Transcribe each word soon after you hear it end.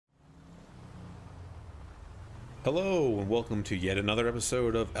Hello and welcome to yet another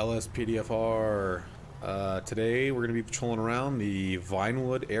episode of LSPDFR. Today we're going to be patrolling around the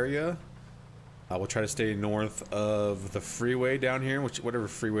VINEWOOD area. We'll try to stay north of the freeway down here, whatever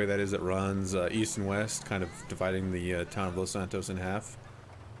freeway that is that runs east and west, kind of dividing the town of Los Santos in half.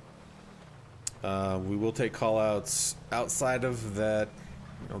 We will take callouts outside of that,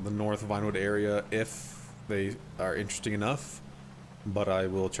 the north VINEWOOD area if they are interesting enough, but I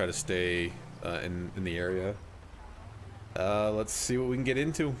will try to stay in the area. Let's see what we can get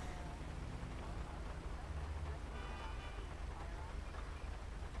into.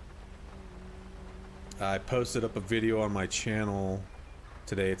 I posted up a video on my channel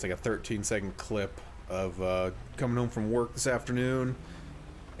today. It's like a 13-second clip of coming home from work this afternoon,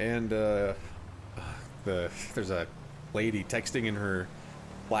 and there's a lady texting in her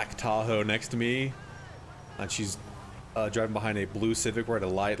black Tahoe next to me, and she's driving behind a blue Civic. We're at a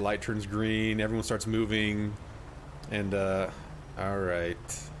light turns green, everyone starts moving. And, alright,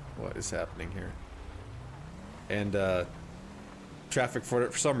 what is happening here? And, traffic,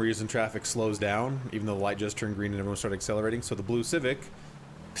 for some reason, traffic slows down, even though the light just turned green and everyone started accelerating. So the blue Civic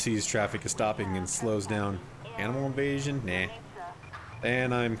sees traffic is stopping and slows down. Animal invasion? Nah.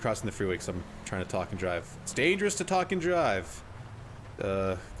 And I'm crossing the freeway because I'm trying to talk and drive. It's dangerous to talk and drive.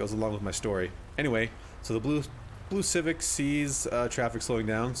 Goes along with my story. Anyway, so the blue Civic sees, traffic slowing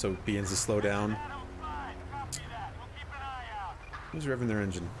down, so it begins to slow down. Who's revving their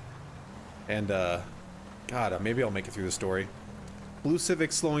engine? And, God, maybe I'll make it through the story. Blue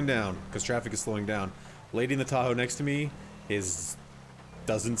Civic slowing down, because traffic is slowing down. Lady in the Tahoe next to me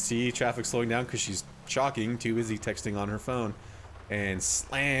doesn't see traffic slowing down because she's shocking, too busy texting on her phone, and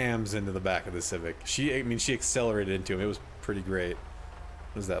slams into the back of the Civic. She accelerated into him. It was pretty great.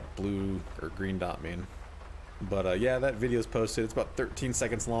 What does that blue or green dot mean? But, yeah, that video's posted. It's about 13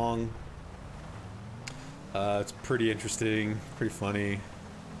 seconds long. It's pretty interesting, pretty funny.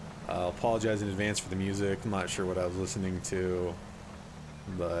 I'll apologize in advance for the music. I'm not sure what I was listening to,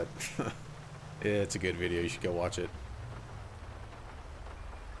 but it's a good video. You should go watch it.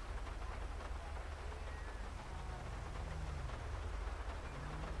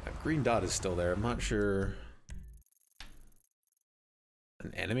 That green dot is still there. I'm not sure.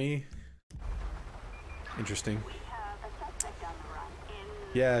 An enemy? Interesting.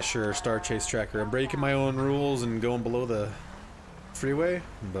 Yeah, sure, Star Chase Tracker. I'm breaking my own rules and going below the freeway,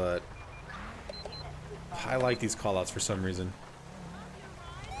 but I like these callouts for some reason.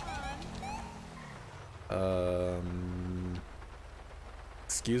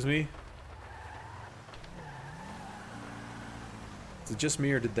 Excuse me? Is it just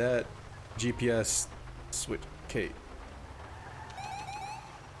me or did that GPS switch? Okay.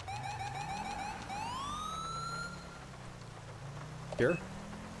 Here?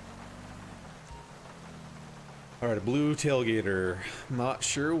 Alright, a blue tailgater. Not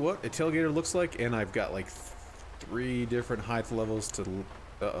sure what a tailgater looks like, and I've got like 3 different height levels to...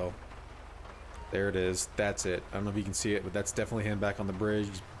 Uh-oh. There it is. That's it. I don't know if you can see it, but that's definitely him back on the bridge.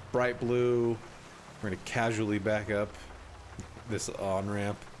 Bright blue. We're gonna casually back up this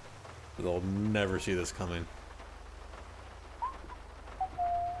on-ramp. They'll never see this coming.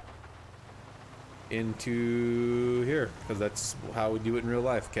 Into here, because that's how we do it in real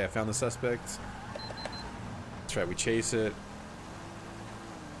life. Okay, I found the suspect. That's right, we chase it.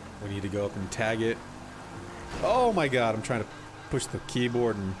 We need to go up and tag it. Oh my god, I'm trying to push the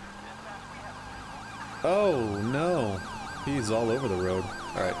keyboard and... Oh no, he's all over the road.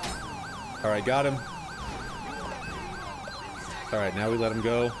 Alright. Alright, got him. Alright, now we let him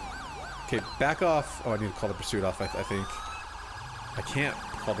go. Okay, back off. Oh, I need to call the pursuit off, I think. I can't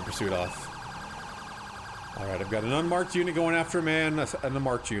call the pursuit off. Alright, I've got an unmarked unit going after a man, an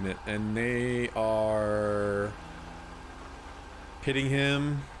unmarked unit, and they are hitting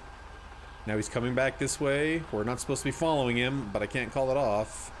him. Now he's coming back this way. We're not supposed to be following him, but I can't call it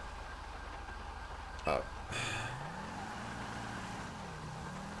off.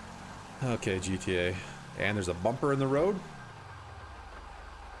 Okay, GTA. And there's a bumper in the road.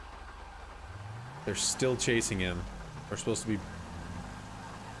 They're still chasing him. We're supposed to be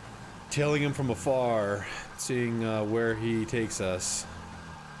tailing him from afar, seeing where he takes us.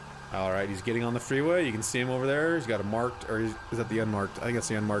 Alright, he's getting on the freeway. You can see him over there. He's got a marked, or is that the unmarked? I think that's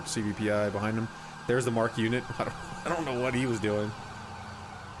the unmarked CVPI behind him. There's the marked unit. I don't know what he was doing.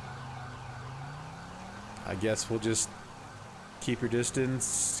 I guess we'll just keep our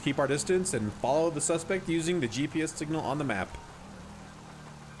distance, and follow the suspect using the GPS signal on the map.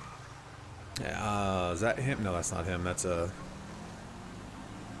 Is that him? No, that's not him. That's a...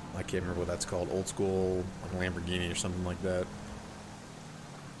 I can't remember what that's called. Old school Lamborghini or something like that.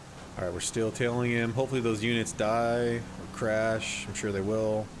 Alright, we're still tailing him. Hopefully those units die or crash. I'm sure they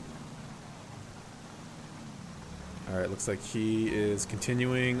will. Alright, looks like he is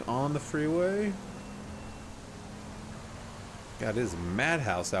continuing on the freeway. God, it is a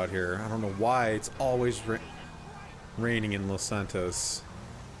madhouse out here. I don't know why it's always raining in Los Santos.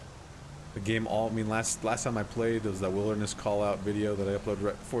 The game I mean, last time I played, there was that wilderness call-out video that I uploaded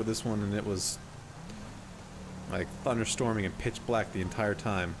right before this one, and it was like thunderstorming and pitch black the entire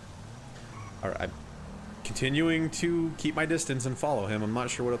time. Alright, I'm continuing to keep my distance and follow him. I'm not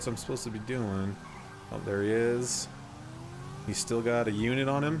sure what else I'm supposed to be doing. Oh, there he is. He's still got a unit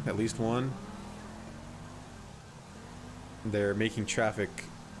on him, at least one. They're making traffic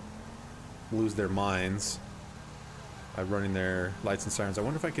lose their minds by running their lights and sirens. I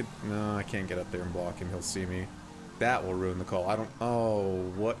wonder if I could... No, I can't get up there and block him. He'll see me. That will ruin the call. I don't... Oh,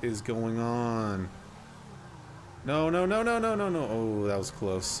 what is going on? No, no, no, no, no, no, no. Oh, that was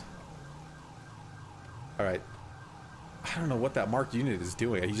close. Alright. I don't know what that marked unit is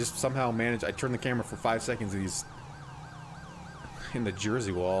doing. He just somehow managed... I turned the camera for 5 seconds and he's in the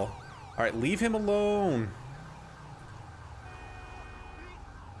Jersey wall. Alright, leave him alone.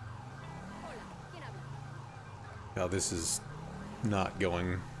 Oh, this is not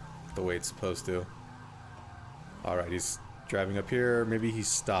going the way it's supposed to. Alright, he's driving up here. Maybe he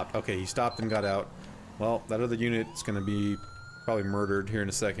stopped. Okay, he stopped and got out. Well, that other unit's gonna be probably murdered here in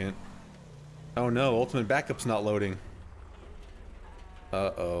a second. Oh no, ultimate backup's not loading.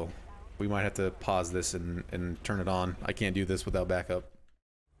 Uh-oh. We might have to pause this and turn it on. I can't do this without backup.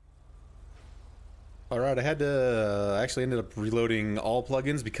 Alright, I had to... actually ended up reloading all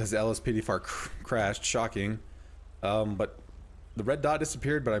plugins because the LSPDFR crashed. Shocking. But the red dot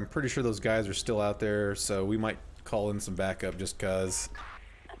disappeared, but I'm pretty sure those guys are still out there, so we might call in some backup just cause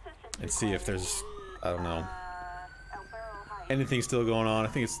and see if there's, I don't know, anything still going on. I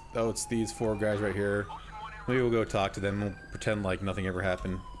think it's, oh, it's these 4 guys right here. Maybe we'll go talk to them. We'll pretend like nothing ever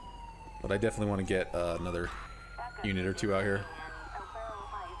happened. But I definitely want to get another unit or 2 out here.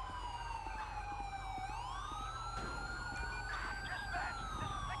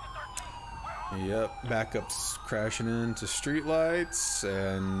 Yep, backup's crashing into streetlights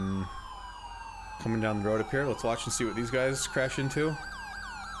and coming down the road up here. Let's watch and see what these guys crash into.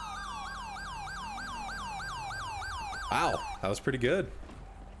 Wow, that was pretty good.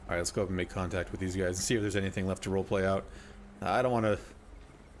 Alright, let's go up and make contact with these guys and see if there's anything left to roleplay out. I didn't want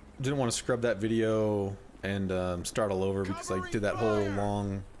to scrub that video and start all over because I did that whole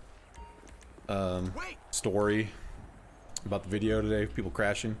long story about the video today, people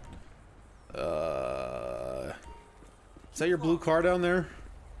crashing. Is that your blue car down there?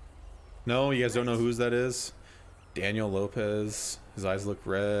 No, you guys don't know whose that is? Daniel Lopez. His eyes look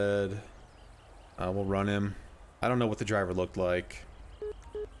red. We'll run him. I don't know what the driver looked like.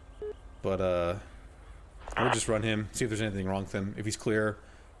 But, we'll just run him, see if there's anything wrong with him. If he's clear,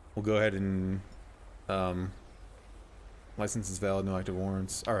 we'll go ahead and, license is valid, no active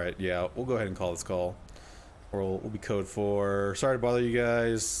warrants. Alright, yeah, we'll go ahead and call this call. Or we'll be code 4. Sorry to bother you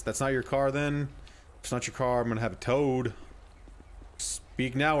guys. That's not your car then? If it's not your car, I'm gonna have it towed.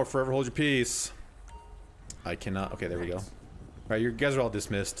 Speak now or forever hold your peace. I cannot. Okay, there we go. Alright, you guys are all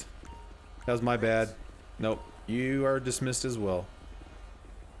dismissed. That was my bad. Nope. You are dismissed as well.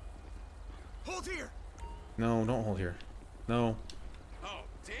 Hold here. No, don't hold here. No. Oh,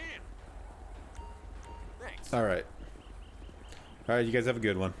 damn. Thanks. Alright. Alright, you guys have a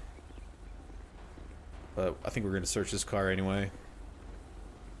good one. But I think we're going to search this car anyway.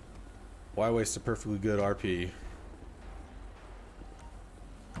 Why waste a perfectly good RP?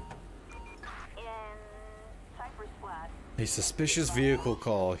 A suspicious vehicle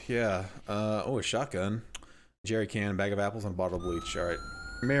call. Yeah. Oh, a shotgun. Jerry can, bag of apples, and a bottle of bleach. Alright.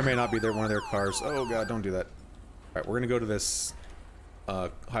 May or may not be there, one of their cars. Oh god, don't do that. Alright, we're going to go to this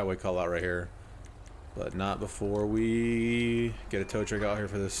highway call out right here. But not before we get a tow truck out here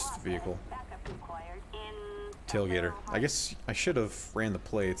for this vehicle. Tailgater. I guess I should have ran the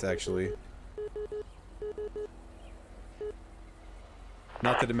plates, actually.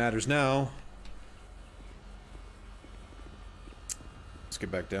 Not that it matters now. Let's get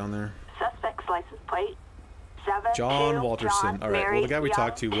back down there. Suspect's license plate. John Walterson. Alright, well the guy we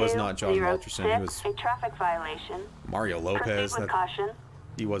talked to was not John Walterson. He was a traffic violation. Mario Lopez. Proceed with caution.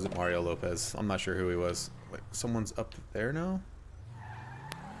 He wasn't Mario Lopez. I'm not sure who he was. Wait, someone's up there now?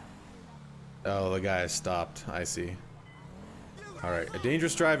 Oh, the guy stopped. I see. Alright, a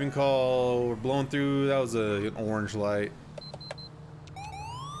dangerous driving call. We're blowing through. That was an orange light.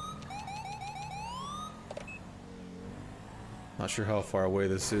 Not sure how far away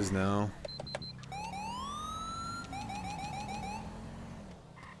this is now.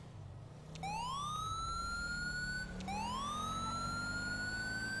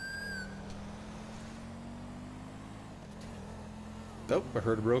 Oh, I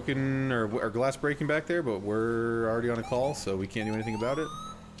heard a broken or glass breaking back there, but we're already on a call, so we can't do anything about it.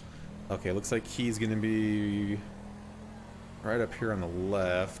 Okay, looks like he's gonna be right up here on the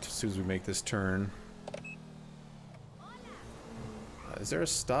left as soon as we make this turn. Is there a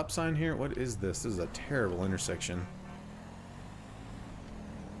stop sign here? What is this? This is a terrible intersection.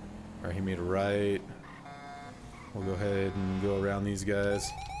 Alright, he made a right. We'll go ahead and go around these guys.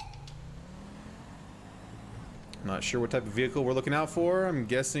 Not sure what type of vehicle we're looking out for. I'm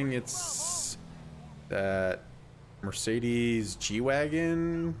guessing it's that Mercedes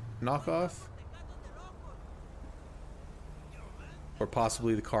G-Wagon knockoff. Or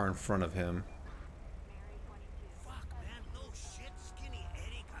possibly the car in front of him.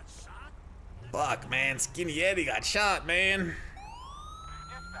 Fuck, man, Skinny Eddie got shot, man.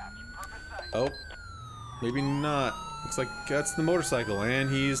 Oh, maybe not. Looks like that's the motorcycle, and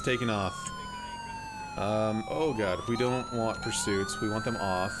he's taking off. Oh god, we don't want pursuits. We want them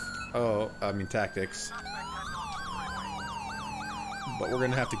off. Oh, I mean tactics. But we're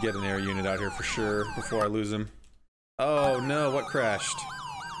gonna have to get an air unit out here for sure before I lose him. Oh no, what crashed?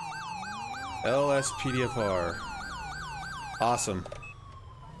 LSPDFR. Awesome.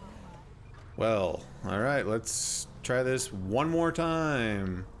 Well, alright, let's try this one more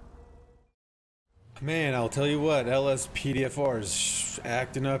time. Man, I'll tell you what, LSPDFR is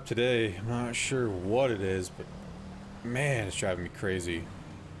acting up today. I'm not sure what it is, but man, it's driving me crazy.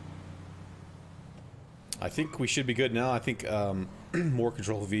 I think we should be good now. I think more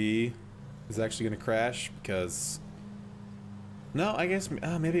Control V is actually going to crash because... No, I guess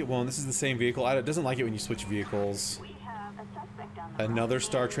maybe it won't. This is the same vehicle. It doesn't like it when you switch vehicles. Another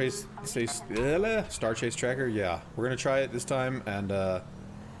Star Chase tracker? Yeah, we're going to try it this time and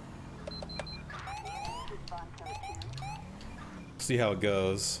see how it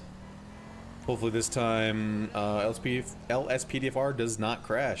goes. Hopefully this time LSPDFR does not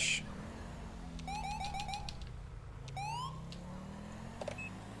crash.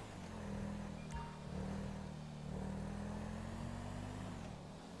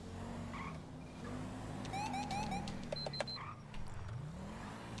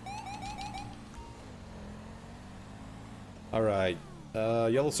 Alright,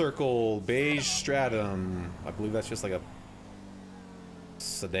 yellow circle, beige stratum. I believe that's just like a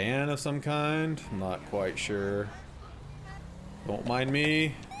sedan of some kind. I'm not quite sure. Don't mind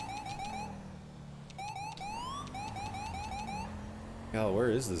me. Hell, where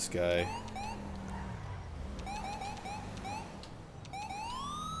is this guy?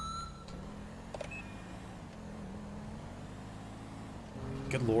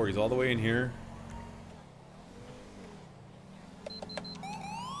 Good lord, he's all the way in here.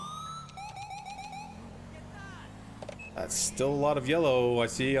 That's still a lot of yellow I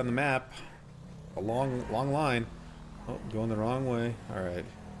see on the map. A long line. Oh, going the wrong way. Alright.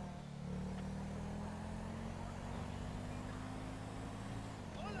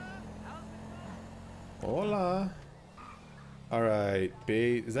 Hola. Alright.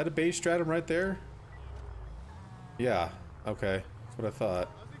 Is that a beige stratum right there? Yeah. Okay. That's what I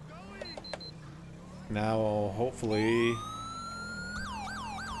thought. Now, hopefully,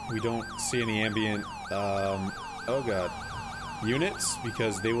 we don't see any ambient, oh god, units,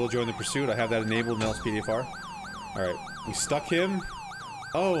 because they will join the pursuit. I have that enabled in LSPDFR. Alright, we stuck him.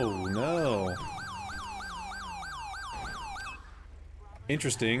 Oh no.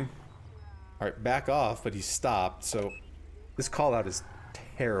 Interesting. Alright, back off, but he stopped, so this call out is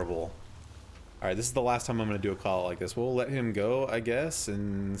terrible. Alright, this is the last time I'm going to do a call like this. We'll let him go, I guess,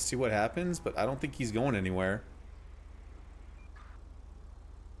 and see what happens, but I don't think he's going anywhere.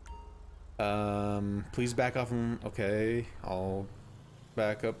 Please back off him. Okay, I'll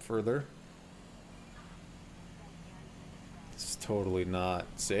back up further. This is totally not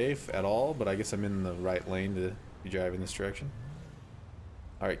safe at all, but I guess I'm in the right lane to be driving this direction.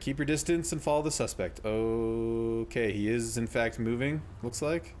 Alright, keep your distance and follow the suspect. Okay, he is in fact moving, looks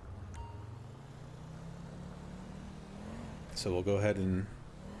like. So we'll go ahead and...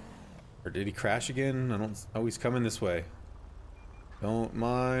 Or did he crash again? I don't... Oh, he's coming this way. Don't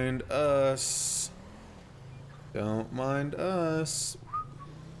mind us. Don't mind us.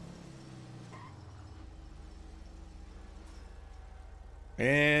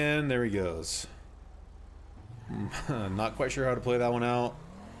 And there he goes. Not quite sure how to play that one out,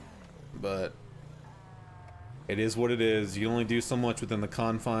 but it is what it is. You can only do so much within the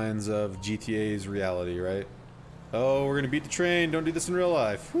confines of GTA's reality, right? Oh, we're gonna beat the train. Don't do this in real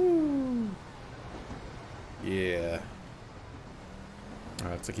life. Woo. Yeah.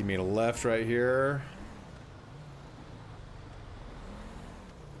 Alright, looks like he made a left right here.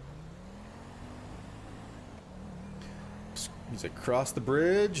 He's across the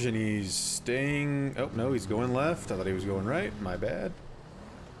bridge and he's staying. Oh no, he's going left. I thought he was going right. My bad.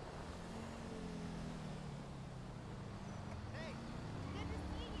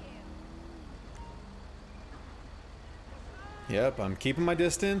 Yep, I'm keeping my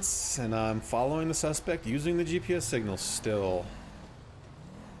distance and I'm following the suspect using the GPS signal still.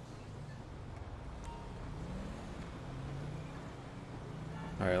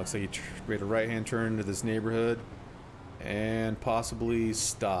 Alright, looks like he made a right-hand turn into this neighborhood and possibly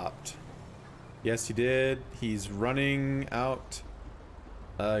stopped. Yes, he did. He's running out.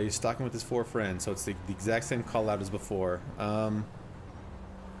 He's stalking with his 4 friends, so it's the exact same call out as before.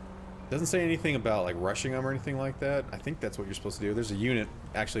 Doesn't say anything about like rushing him or anything like that. I think that's what you're supposed to do. There's a unit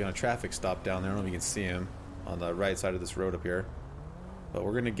actually on a traffic stop down there. I don't know if you can see him on the right side of this road up here. But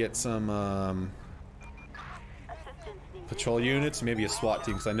we're gonna get some patrol units, maybe a SWAT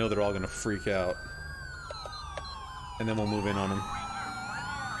team, because I know they're all gonna freak out. And then we'll move in on them.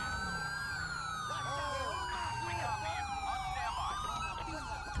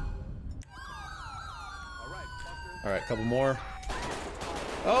 Alright, a couple more.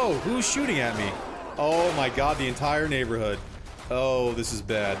 Oh, who's shooting at me? Oh my god, the entire neighborhood. Oh, this is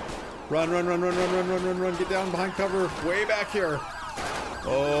bad. Run, run, run, run, run, run, run, run, run. Get down behind cover. Way back here.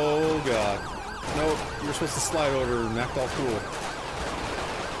 Oh god. Nope, you're supposed to slide over and act all cool.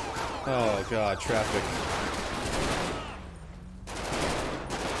 Oh god, traffic.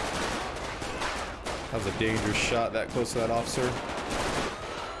 That was a dangerous shot that close to that officer.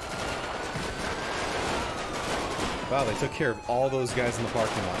 Wow, they took care of all those guys in the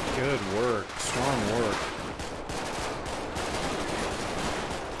parking lot. Good work. Strong work.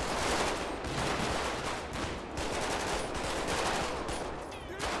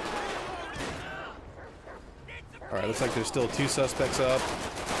 Alright, looks like there's still 2 suspects up.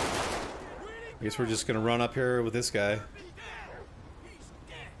 I guess we're just gonna run up here with this guy.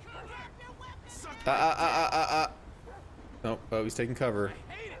 Nope, oh, he's taking cover.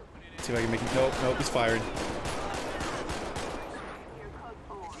 Let's see if I can make him. Nope, nope, he's firing.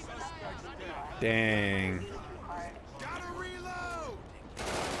 Dang.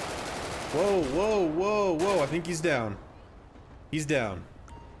 Whoa, whoa, whoa, whoa. I think he's down. He's down.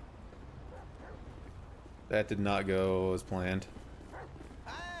 That did not go as planned.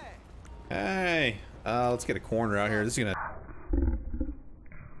 Hey. Let's get a corner out here. This is gonna...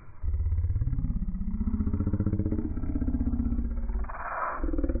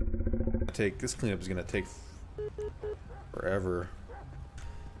 This cleanup is gonna take forever.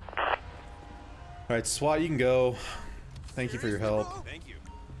 Alright, SWAT, you can go. Thank you for your help. Thank you.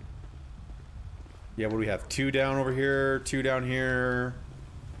 Yeah, what do we have? 2 down over here, 2 down here.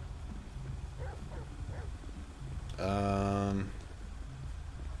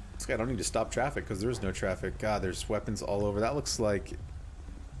 This guy don't need to stop traffic because there's no traffic. God, there's weapons all over. That looks like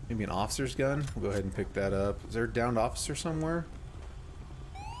maybe an officer's gun. We'll go ahead and pick that up. Is there a downed officer somewhere?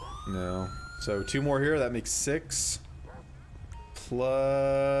 No. So 2 more here, that makes 6.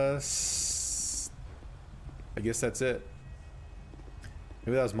 Plus... I guess that's it.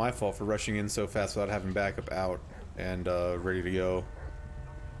 Maybe that was my fault for rushing in so fast without having backup out and ready to go.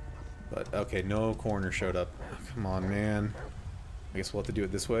 But, okay, no coroner showed up. Come on, man. I guess we'll have to do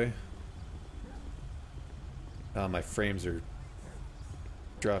it this way. My frames are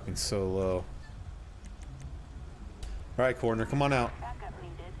dropping so low. Alright, coroner, come on out.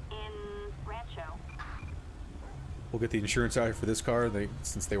 We'll get the insurance out here for this car,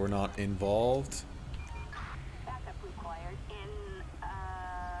 since they were not involved. Backup required in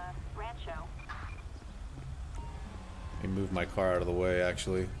Rancho. Let me move my car out of the way,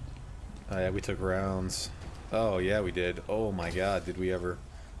 actually. Yeah, we took rounds. Oh, yeah, we did. Oh my god, did we ever.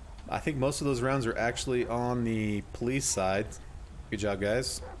 I think most of those rounds are actually on the police side. Good job,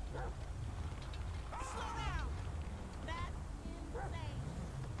 guys.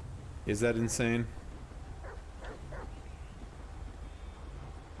 Is that insane?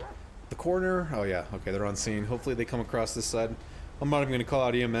 The coroner? Oh yeah, okay, they're on scene. Hopefully they come across this side. I'm not even going to call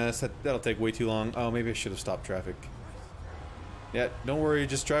out EMS. That'll take way too long. Oh, maybe I should have stopped traffic. Yeah, don't worry,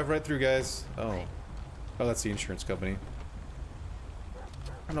 just drive right through, guys. Oh. Oh, that's the insurance company.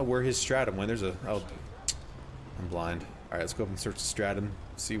 I don't know where his stratum went. There's a... Oh. I'm blind. Alright, let's go up and search the stratum.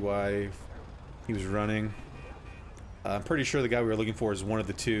 See why he was running. I'm pretty sure the guy we were looking for is one of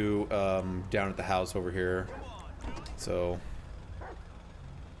the 2 down at the house over here. So...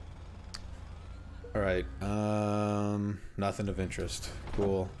 Alright, nothing of interest.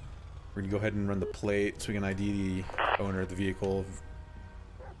 Cool. We're gonna go ahead and run the plate so we can ID the owner of the vehicle.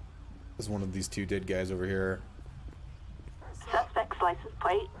 As one of these 2 dead guys over here. Suspect's license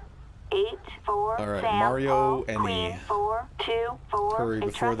plate. 8-4. All right, Sam, Mario Paul, and Queen, 4-2-4. hurry A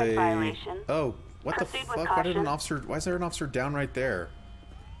before traffic they. violation. Oh, what the Proceed with fuck? Why did an caution. officer? Why is there an officer down right there?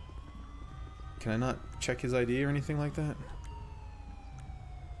 Can I not check his ID or anything like that?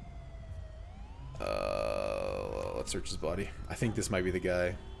 Let's search his body. I think this might be the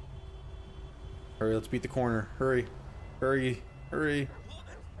guy. Hurry, let's beat the corner. Hurry, hurry, hurry.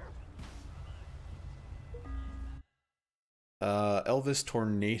 Elvis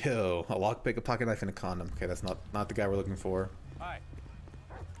Tornado. A lockpick, a pocket knife, and a condom. Okay, that's not the guy we're looking for. Hi.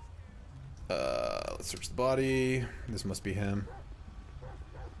 Let's search the body. This must be him.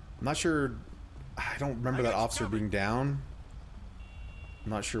 I'm not sure. I don't remember that officer being down. I'm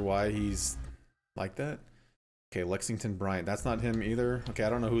not sure why he's like that. Okay, Lexington Bryant. That's not him either. Okay, I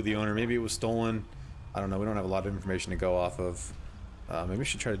don't know who the owner. Maybe it was stolen. I don't know. We don't have a lot of information to go off of. Maybe we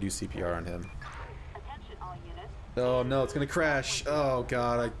should try to do CPR on him. Attention all units. Oh no, it's gonna crash. Oh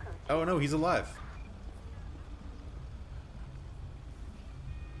god. Oh no, he's alive.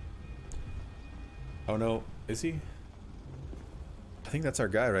 Oh no, is he? I think that's our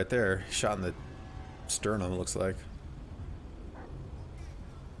guy right there. Shot in the sternum, it looks like.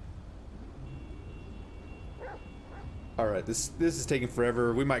 Alright, this is taking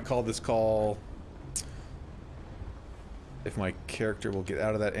forever. We might call this call if my character will get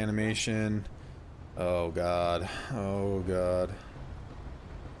out of that animation. Oh god. Oh god.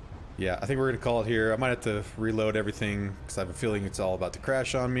 Yeah, I think we're gonna call it here. I might have to reload everything because I have a feeling it's all about to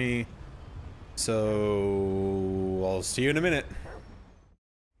crash on me. So I'll see you in a minute.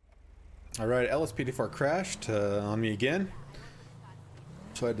 Alright, LSPDFR crashed on me again.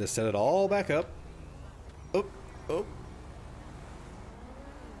 So I had to set it all back up. Oh, oh.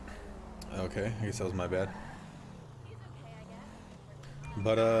 Okay, I guess that was my bad.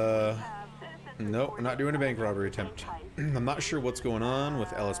 But, nope, we're not doing a bank robbery attempt. I'm not sure what's going on with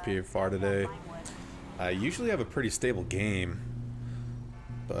LSPDFR today. I usually have a pretty stable game.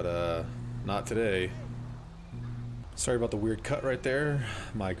 But, not today. Sorry about the weird cut right there.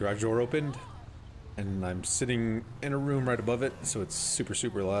 My garage door opened, and I'm sitting in a room right above it, so it's super,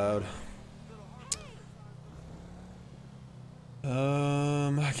 super loud.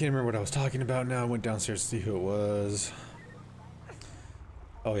 I can't remember what I was talking about now. I went downstairs to see who it was.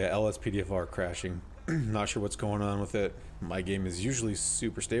 Oh yeah, LSPDFR crashing. Not sure what's going on with it. My game is usually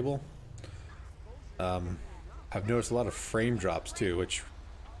super stable. I've noticed a lot of frame drops too, which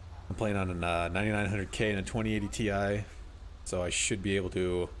I'm playing on a 9900K and a 2080 Ti, so I should be able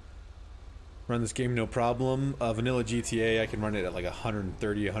to run this game no problem. Vanilla GTA, I can run it at like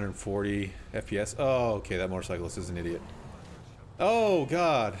 130, 140 FPS. Oh, okay, that motorcyclist is an idiot. Oh,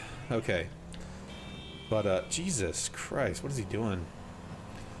 God. Okay. But, Jesus Christ, what is he doing?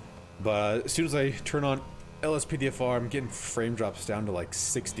 But as soon as I turn on LSPDFR, I'm getting frame drops down to like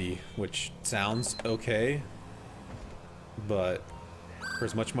 60, which sounds okay. But for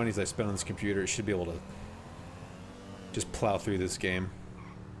as much money as I spend on this computer, it should be able to just plow through this game.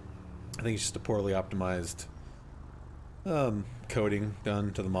 I think it's just a poorly optimized coding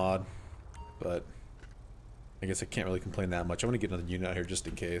done to the mod, but I guess I can't really complain that much. I'm gonna get another unit out here just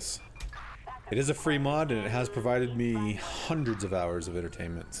in case. It is a free mod and it has provided me hundreds of hours of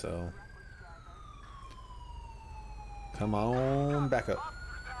entertainment, so come on back up.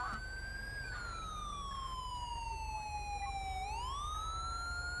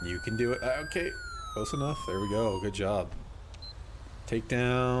 You can do it. Okay, close enough. There we go. Good job.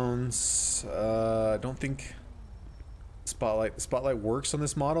 Takedowns. I don't think the spotlight works on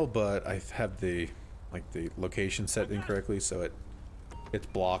this model, but I have the location set incorrectly, so it's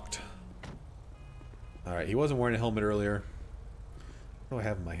blocked. All right, he wasn't wearing a helmet earlier. What do I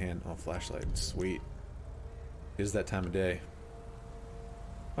have in my hand? Oh, flashlight. Sweet. It is that time of day.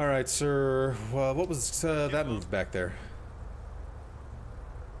 All right, sir. Well, what was that move back there?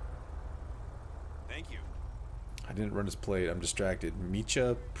 Thank you. I didn't run his plate. I'm distracted.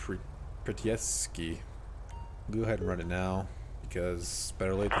 Micha Pretieski. Go ahead and run it now, because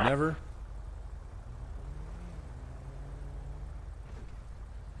better late than never.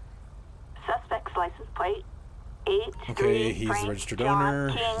 Suspect's license plate. 8 Okay, he's the registered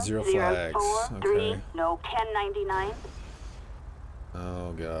owner. 0 flags. Okay. No 1099.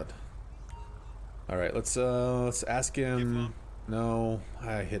 Oh god. All right, let's ask him. No,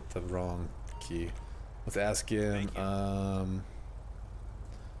 I hit the wrong key. Let's ask him.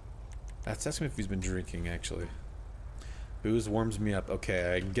 Let's ask him if he's been drinking. Actually, booze warms me up.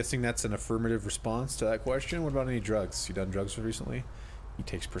 Okay, I'm guessing that's an affirmative response to that question. What about any drugs? You done drugs recently? He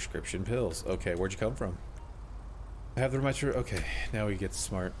takes prescription pills. Okay, where'd you come from? I have the reminder. Okay, now he gets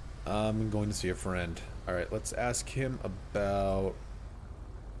smart. I'm going to see a friend. All right, let's ask him about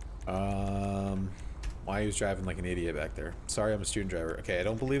Why he was driving like an idiot back there. Sorry, I'm a student driver. Okay, I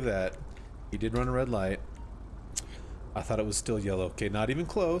don't believe that. He did run a red light. I thought it was still yellow. Okay, not even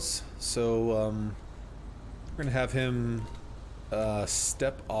close. So, we're gonna have him,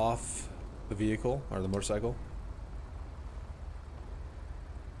 step off the vehicle, or the motorcycle.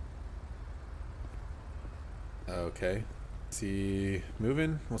 Okay. Is he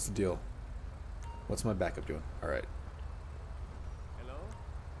moving? What's the deal? What's my backup doing? Alright. Hello?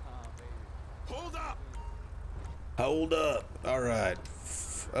 Hold up! Hold up! Alright.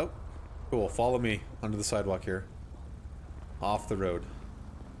 Oh. Cool. Follow me onto the sidewalk here. Off the road.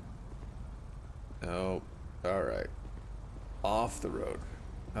 Oh. Alright. Off the road.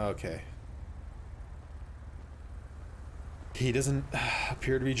 Okay. He doesn't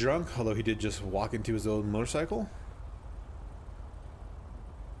appear to be drunk, although he did just walk into his own motorcycle.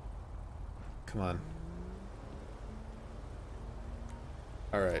 Come on.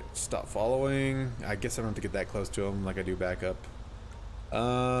 Alright, stop following. I guess I don't have to get that close to him like I do backup.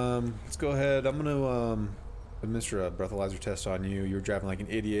 Let's go ahead. I'm gonna administer a breathalyzer test on you. You were driving like an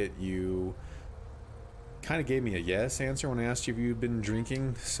idiot. You kind of gave me a yes answer when I asked you if you'd been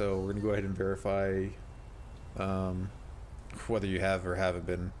drinking, so we're gonna go ahead and verify whether you have or haven't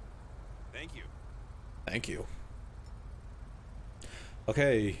been. Thank you. Thank you.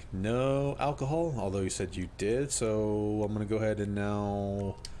 Okay, no alcohol, although you said you did, so I'm gonna go ahead and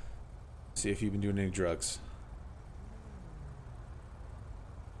now see if you've been doing any drugs.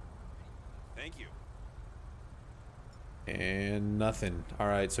 Thank you. And nothing.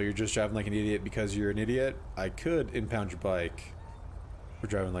 Alright, so you're just driving like an idiot because you're an idiot? I could impound your bike for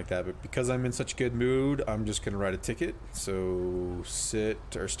driving like that, but because I'm in such a good mood, I'm just gonna write a ticket. So sit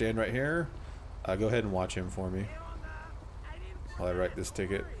or stand right here. Go ahead and watch him for me while I write this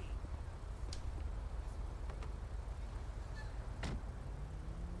ticket.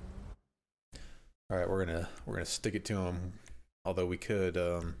 Alright, we're gonna stick it to him. Although we could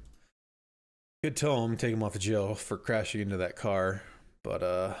tow him, take him off of jail for crashing into that car,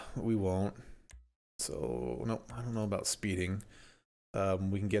 but we won't. So no, I don't know about speeding.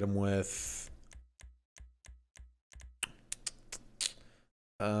 We can get him with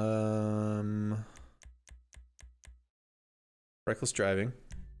reckless driving.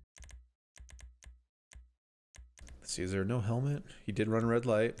 Let's see, is there no helmet? He did run a red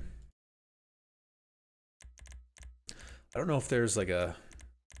light. I don't know if there's like a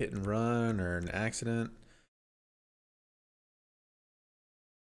hit and run or an accident.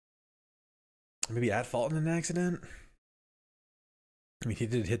 Maybe at fault in an accident? I mean, he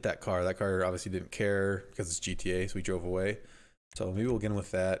did hit that car. That car obviously didn't care because it's GTA, so he drove away. So maybe we'll get him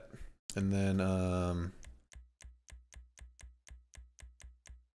with that. And then,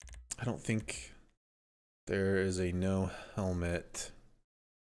 I don't think there is a no helmet.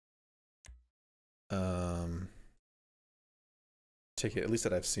 Ticket, at least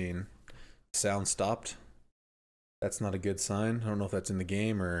that I've seen. Sound stopped. That's not a good sign. I don't know if that's in the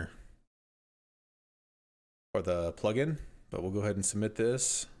game or the plugin, but we'll go ahead and submit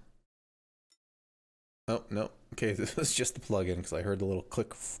this. Oh, no. Okay, this was just the plugin because I heard the little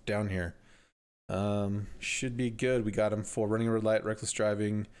click down here. Should be good. We got him for running a red light, reckless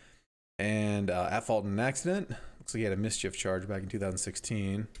driving, and at fault in an accident. Looks like he had a mischief charge back in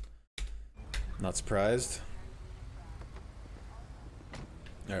 2016. Not surprised.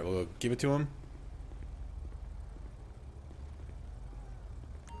 Alright, we'll give it to him.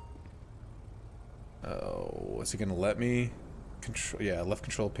 Oh, is he gonna let me? Control, yeah, left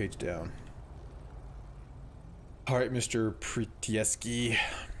control page down. Alright, Mr. Pretieski.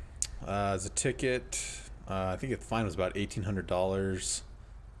 As a ticket, I think the fine was about $1,800.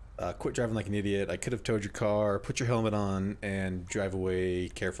 Quit driving like an idiot. I could have towed your car. Put your helmet on and drive away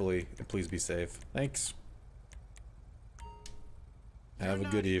carefully. And please be safe. Thanks. Have a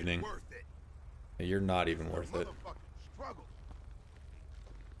good evening. You're not even worth it.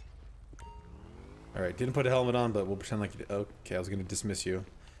 Alright, didn't put a helmet on, but we'll pretend like you did. Okay, I was gonna dismiss you.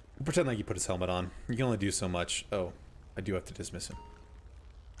 We'll pretend like you put his helmet on. You can only do so much. Oh, I do have to dismiss him.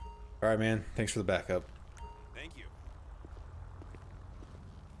 Alright, man. Thanks for the backup. Thank you.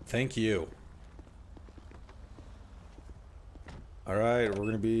 Thank you. Alright, we're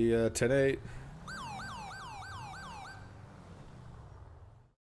gonna be 10-8.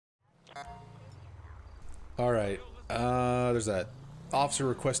 Alright, there's that officer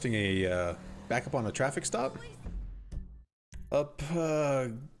requesting a backup on a traffic stop. Up,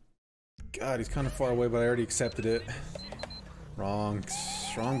 God, he's kind of far away, but I already accepted it. Wrong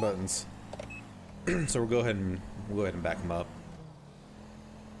buttons. So we'll go ahead and back him up.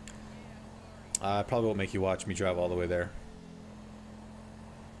 I probably won't make you watch me drive all the way there.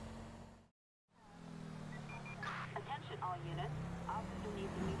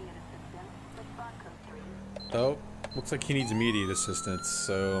 Looks like he needs immediate assistance,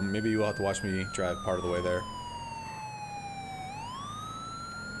 so maybe you'll have to watch me drive part of the way there.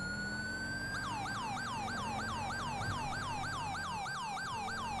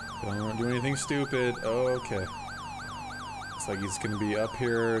 Don't do anything stupid. Oh, okay. Looks like he's gonna be up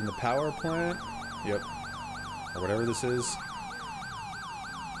here in the power plant. Yep. Or whatever this is.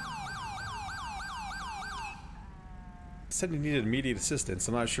 Said he needed immediate assistance.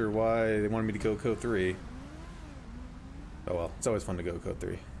 I'm not sure why they wanted me to go code 3. Oh well, it's always fun to go code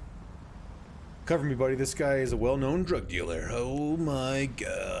 3. Cover me, buddy. This guy is a well-known drug dealer. Oh my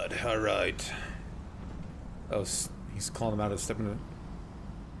god. Alright. Oh, he's calling him out of stepping in.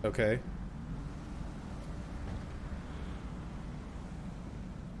 Okay.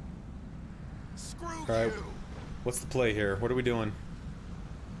 Alright. What's the play here? What are we doing?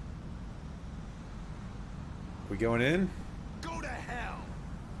 We going in? Go to hell.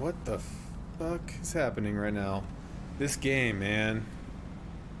 What the fuck is happening right now? This game, man.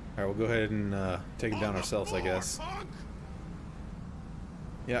 Alright, we'll go ahead and take him down ourselves, I guess.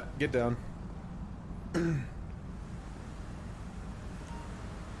 Yeah, get down.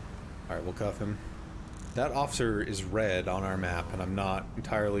 Alright, we'll cuff him. That officer is red on our map, and I'm not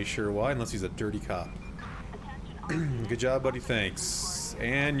entirely sure why, unless he's a dirty cop. Good job, buddy, thanks.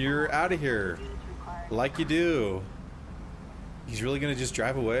 And you're out of here. Like you do. He's really gonna just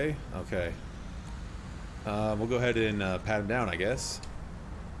drive away? Okay. We'll go ahead and pat him down, I guess.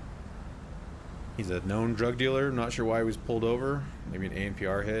 He's a known drug dealer. Not sure why he was pulled over. Maybe an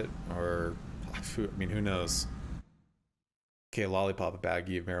ANPR hit, or I mean, who knows? Okay, lollipop, a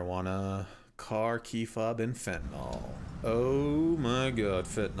baggie of marijuana, car, key fob, and fentanyl. Oh my god,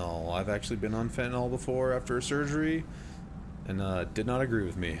 fentanyl. I've actually been on fentanyl before after a surgery, and did not agree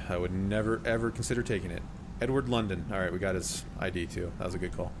with me. I would never ever consider taking it. Edward London. Alright, we got his ID too. That was a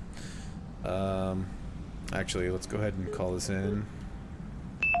good call. Actually, let's go ahead and call this in.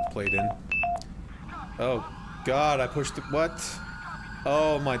 Play it in. Oh god, I pushed it. What?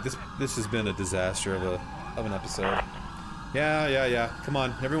 Oh my, this has been a disaster of an episode. Yeah. Come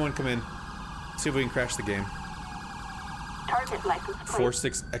on, everyone come in. See if we can crash the game. Target license plate.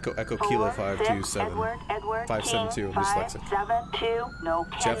 46 Echo Kilo 527. Edward 572. I'm dyslexic. 72. No.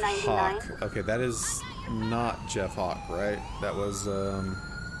 Jeff 1099. Hawk. Okay, that is not Jeff Hawk, right? That was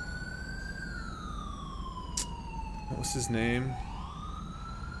what was his name?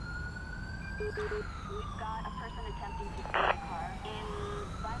 We've got a person attempting to steal a car in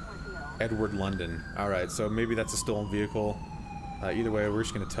VINEWOOD Hill. Edward London. Alright, so maybe that's a stolen vehicle. Either way, we're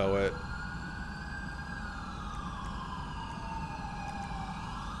just gonna tow it.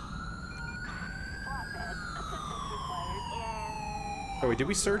 Oh wait, did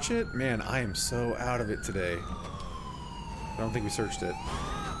we search it? Man, I am so out of it today. I don't think we searched it.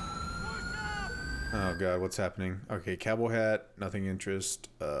 Oh god, what's happening? Okay, cowboy hat, nothing interest,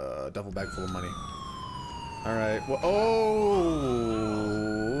 duffel bag full of money. Alright, well, oh!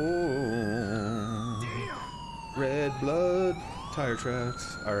 Red blood, tire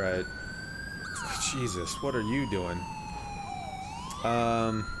tracks. Alright. Jesus, what are you doing?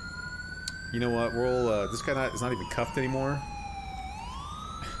 You know what, we'll, this guy is not even cuffed anymore.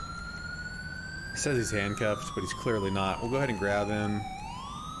 He says he's handcuffed, but he's clearly not. We'll go ahead and grab him.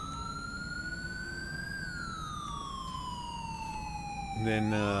 And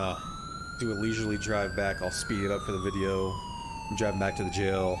then do a leisurely drive back. I'll speed it up for the video. Drive back to the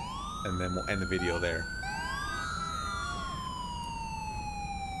jail, and then we'll end the video there.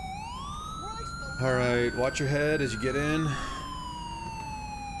 Alright, watch your head as you get in.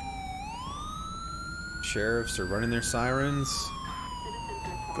 Sheriffs are running their sirens.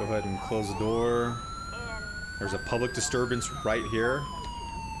 Go ahead and close the door. There's a public disturbance right here.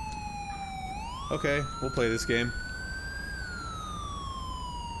 Okay, we'll play this game.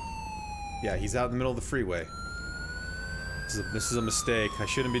 Yeah, he's out in the middle of the freeway. This is a mistake. I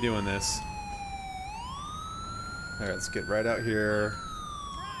shouldn't be doing this. Alright, let's get right out here.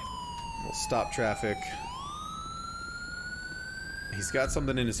 We'll stop traffic. He's got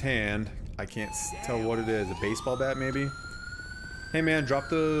something in his hand. I can't tell what it is. A baseball bat, maybe? Hey man, drop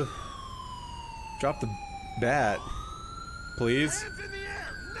the bat, please.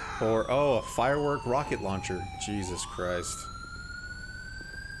 Or, oh, a firework rocket launcher. Jesus Christ.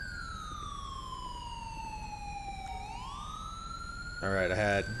 Alright, I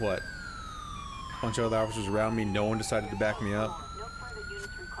had, what? A bunch of other officers around me. No one decided to back me up.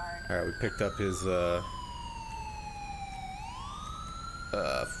 Alright, we picked up his,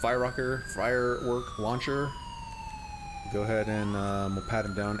 firework launcher. Go ahead and, we'll pat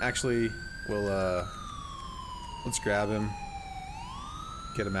him down. Actually, we'll, let's grab him.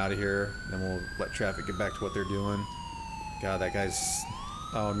 Get him out of here. Then we'll let traffic get back to what they're doing. God, that guy's...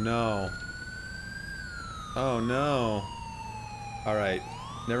 Oh no. Oh no. Alright,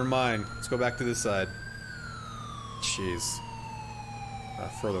 never mind. Let's go back to this side. Jeez.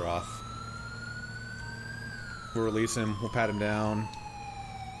 Further off. We'll release him. We'll pat him down.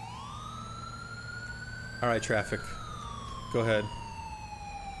 Alright, traffic. Go ahead.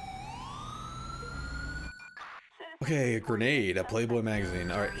 Okay, a grenade, a Playboy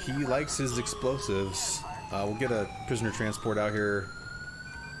magazine. Alright, he likes his explosives. We'll get a prisoner transport out here.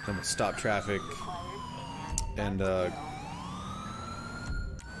 Then we'll stop traffic. And,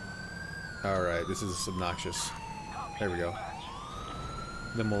 alright, this is obnoxious. There we go.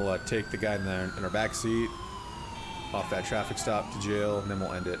 Then we'll take the guy in our back seat off that traffic stop to jail, and then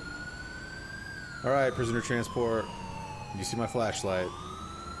we'll end it. Alright, prisoner transport. You see my flashlight?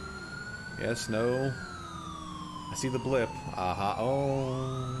 Yes, no. I see the blip. Aha.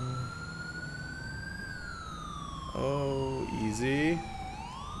 Oh. Oh, easy.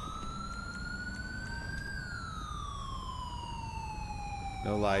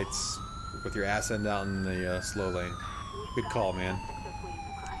 No lights. With your ass end out in the slow lane. Good call, man.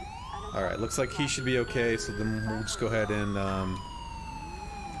 Alright, looks like he should be okay, so then we'll just go ahead and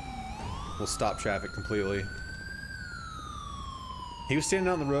we'll stop traffic completely. He was standing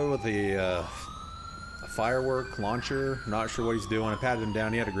out on the road with a firework launcher. Not sure what he's doing. I patted him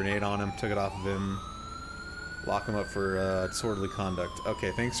down. He had a grenade on him. Took it off of him. Lock him up for disorderly conduct.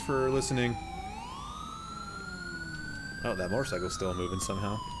 Okay, thanks for listening. Oh, that motorcycle's still moving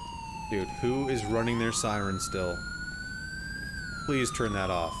somehow. Dude, who is running their siren still? Please turn that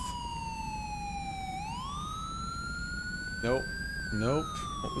off. Nope. Nope.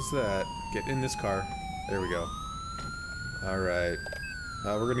 What was that? Get in this car. There we go. Alright.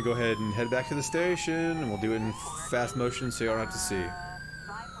 We're gonna go ahead and head back to the station, and we'll do it in fast motion so you don't have to see.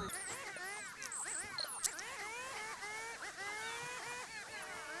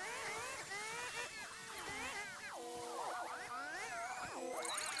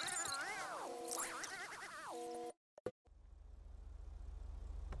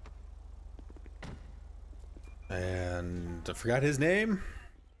 And I forgot his name.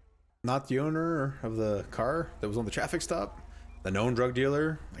 Not the owner of the car that was on the traffic stop. The known drug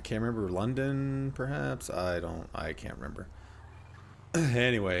dealer. I can't remember. London, perhaps? I can't remember.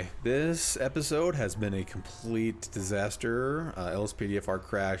 Anyway, this episode has been a complete disaster. LSPDFR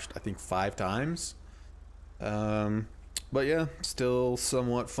crashed, I think, 5 times. But yeah, still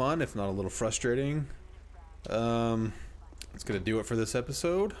somewhat fun, if not a little frustrating. That's gonna do it for this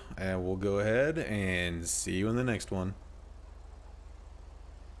episode, and we'll go ahead and see you in the next one.